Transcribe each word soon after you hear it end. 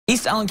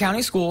East Allen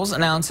County Schools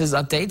announces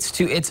updates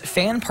to its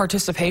fan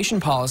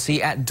participation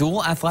policy at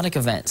dual athletic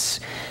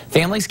events.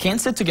 Families can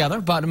sit together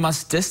but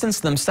must distance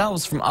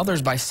themselves from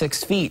others by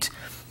 6 feet.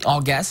 All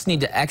guests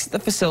need to exit the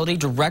facility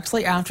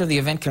directly after the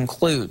event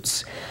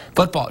concludes.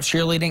 Football,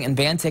 cheerleading, and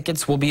band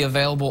tickets will be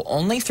available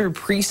only through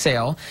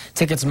pre-sale.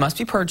 Tickets must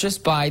be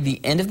purchased by the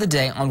end of the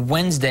day on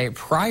Wednesday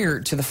prior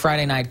to the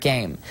Friday night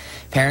game.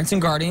 Parents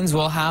and guardians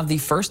will have the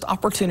first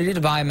opportunity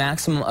to buy a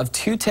maximum of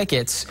 2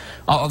 tickets.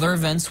 All other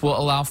events will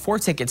allow 4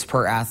 tickets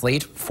per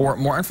athlete. For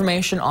more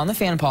information on the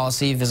fan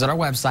policy, visit our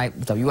website,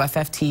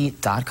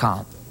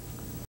 WFFT.com.